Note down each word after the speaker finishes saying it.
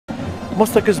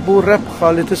Mosta kisbu rebħa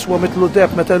li tiswa mitlu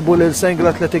deb meta elbu lil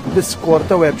Senglea Athletic biskor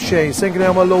ta' web xejn.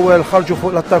 Senglea mal-ewwel ħarġu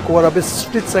fuq l-attakk wara biss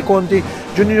ftit sekondi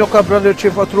Ġunju Kabra li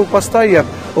rċieva trupa stajjeb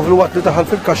u fil-waqt li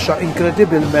daħal fil-kaxxa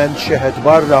inkredibilment xeħed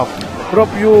barra.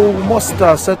 Propju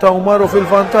Mosta setgħu marru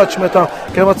fil-vantaġġ meta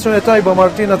kemm azzjoni tajba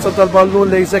Martina tzadda l-ballun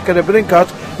lejn Zekere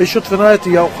Brinkat ix-xut finali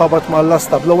tiegħu ħabat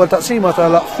mal-lasta bl-ewwel taqsima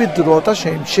tagħlaq fid-dro ta'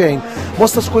 xejn b'xejn.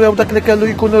 Mosta skurjaw dak li kellu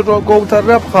jkun ir-gowl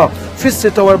tar-rebħa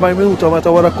fis-46 minuta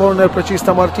meta wara corner preċiż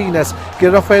ta' Martinez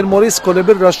kien Rafael Morisco li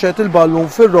birraxxet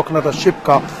il-ballun fir-rokna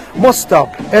tax-xibka. Mosta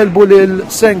elbu lil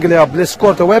Senglea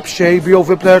bl-iskor ta' web xejn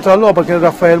bjovi plejer tal-logħba kien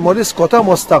Rafael Morisco ta'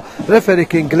 Mosta, referi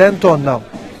kien Glenn Tonna.